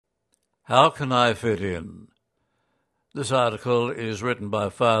How can I fit in? This article is written by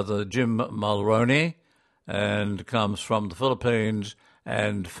Father Jim Mulroney and comes from the Philippines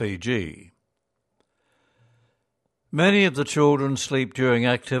and Fiji. Many of the children sleep during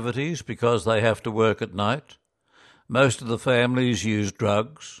activities because they have to work at night. Most of the families use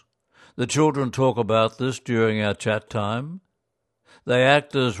drugs. The children talk about this during our chat time. They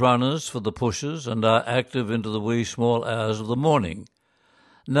act as runners for the pushers and are active into the wee small hours of the morning.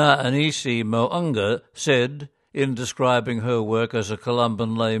 Na Anisi Mo'unga said, in describing her work as a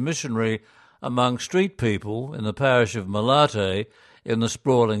Columban lay missionary among street people in the parish of Malate in the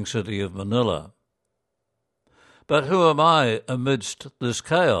sprawling city of Manila. But who am I amidst this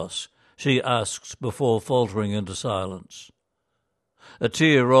chaos? She asks before faltering into silence. A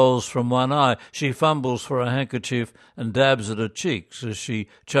tear rolls from one eye. She fumbles for a handkerchief and dabs at her cheeks as she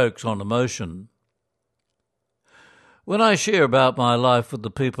chokes on emotion. When I share about my life with the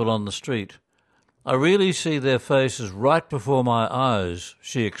people on the street, I really see their faces right before my eyes,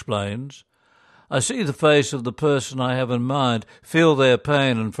 she explains. I see the face of the person I have in mind, feel their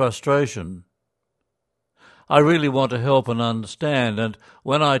pain and frustration. I really want to help and understand, and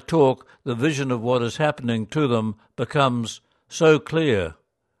when I talk, the vision of what is happening to them becomes so clear.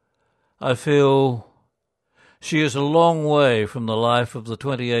 I feel she is a long way from the life of the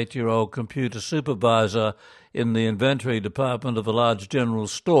 28-year-old computer supervisor in the inventory department of a large general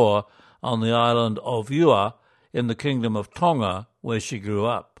store on the island of Ua in the kingdom of Tonga, where she grew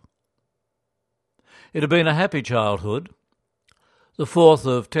up. It had been a happy childhood. The fourth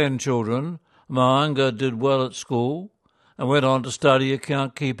of 10 children, Mo'unga did well at school and went on to study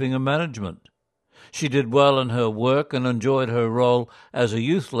account keeping and management. She did well in her work and enjoyed her role as a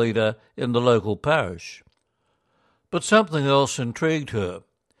youth leader in the local parish. But something else intrigued her.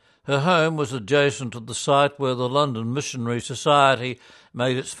 Her home was adjacent to the site where the London Missionary Society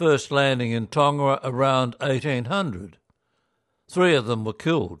made its first landing in Tonga around 1800. 3 of them were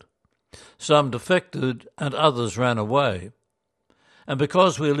killed. Some defected and others ran away. And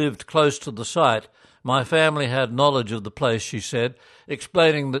because we lived close to the site, my family had knowledge of the place, she said,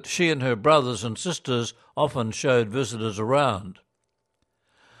 explaining that she and her brothers and sisters often showed visitors around.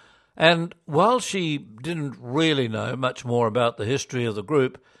 And while she didn't really know much more about the history of the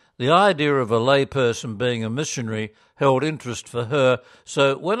group, the idea of a layperson being a missionary held interest for her,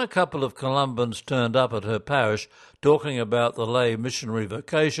 so when a couple of Columbans turned up at her parish talking about the lay missionary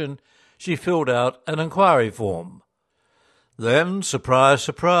vocation, she filled out an inquiry form. Then, surprise,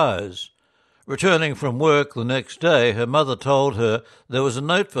 surprise, returning from work the next day, her mother told her there was a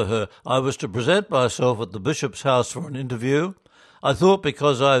note for her. I was to present myself at the bishop's house for an interview. I thought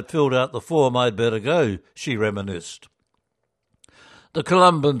because I had filled out the form I'd better go, she reminisced. The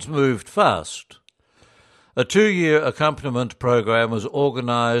Columbans moved fast. A 2-year accompaniment program was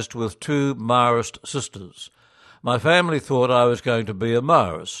organised with 2 Marist sisters. My family thought I was going to be a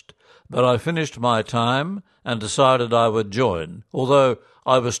Marist, but I finished my time and decided I would join, although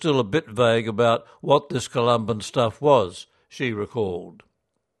I was still a bit vague about what this Columban stuff was, she recalled.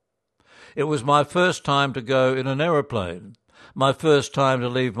 It was my first time to go in an aeroplane, my first time to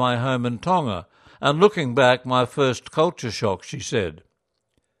leave my home in Tonga, and looking back, my first culture shock, she said.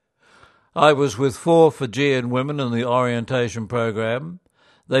 I was with 4 Fijian women in the orientation program.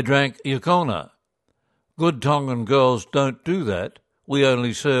 They drank Yukona. Good Tongan girls don't do that. We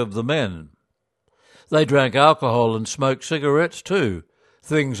only serve the men. They drank alcohol and smoked cigarettes too,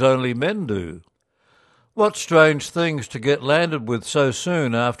 things only men do. What strange things to get landed with so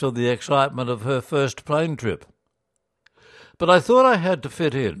soon after the excitement of her first plane trip. But I thought I had to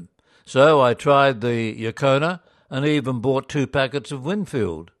fit in, so I tried the Yukona and even bought 2 packets of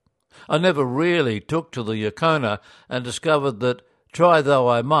Winfield. I never really took to the Yukona and discovered that, try though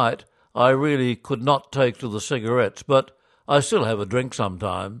I might, I really could not take to the cigarettes, but I still have a drink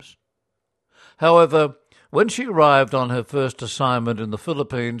sometimes. However, when she arrived on her first assignment in the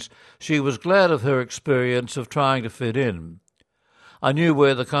Philippines, she was glad of her experience of trying to fit in. I knew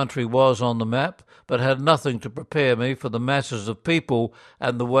where the country was on the map, but had nothing to prepare me for the masses of people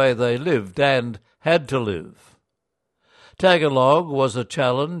and the way they lived and had to live. Tagalog was a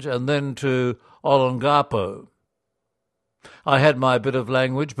challenge, and then to Olongapo. I had my bit of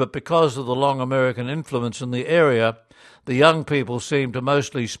language, but because of the long American influence in the area, the young people seemed to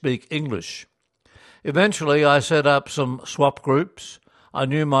mostly speak English. Eventually I set up some swap groups. I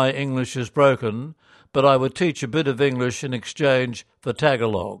knew my English is broken, but I would teach a bit of English in exchange for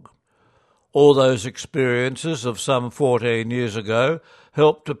Tagalog. All those experiences of some 14 years ago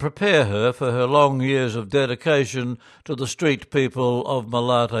helped to prepare her for her long years of dedication to the street people of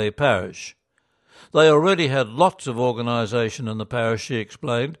Malate Parish. They already had lots of organisation in the parish, she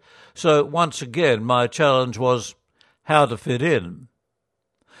explained, so once again my challenge was how to fit in.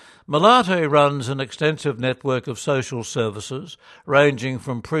 Malate runs an extensive network of social services, ranging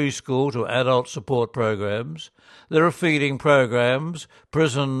from preschool to adult support programs. There are feeding programs,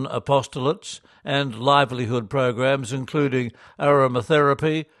 prison apostolates, and livelihood programs, including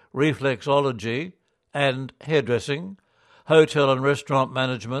aromatherapy, reflexology, and hairdressing, hotel and restaurant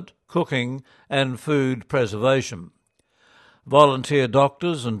management, cooking, and food preservation. Volunteer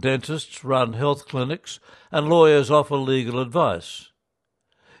doctors and dentists run health clinics, and lawyers offer legal advice.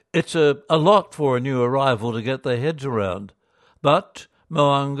 It's a lot for a new arrival to get their heads around, but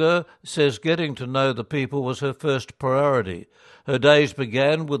Mo'unga says getting to know the people was her first priority. Her days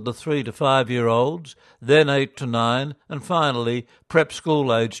began with the 3 to 5-year-olds, then 8 to 9, and finally prep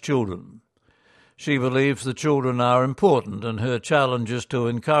school-age children. She believes the children are important, and her challenge is to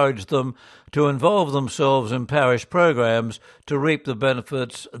encourage them to involve themselves in parish programs to reap the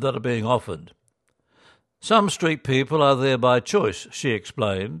benefits that are being offered. Some street people are there by choice, she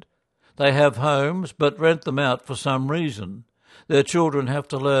explained. They have homes but rent them out for some reason. Their children have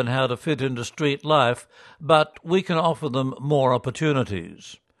to learn how to fit into street life, but we can offer them more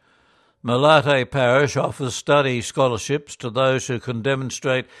opportunities. Malate Parish offers study scholarships to those who can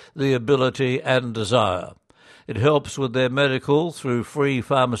demonstrate the ability and desire. It helps with their medical through free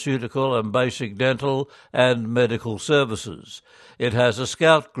pharmaceutical and basic dental and medical services. It has a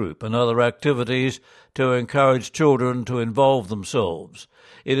scout group and other activities to encourage children to involve themselves.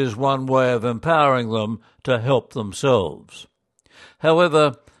 It is one way of empowering them to help themselves.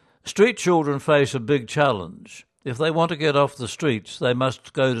 However, street children face a big challenge. If they want to get off the streets, they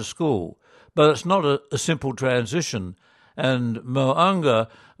must go to school. But it's not a simple transition, and Mo'unga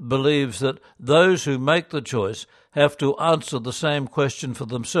believes that those who make the choice have to answer the same question for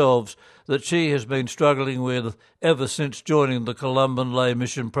themselves that she has been struggling with ever since joining the Columban Lay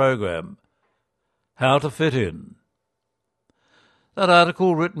Mission program: how to fit in. That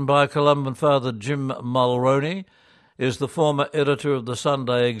article, written by Columban Father Jim Mulroney, is the former editor of the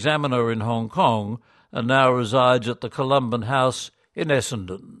Sunday Examiner in Hong Kong and now resides at the Columban House in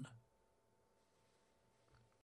Essendon.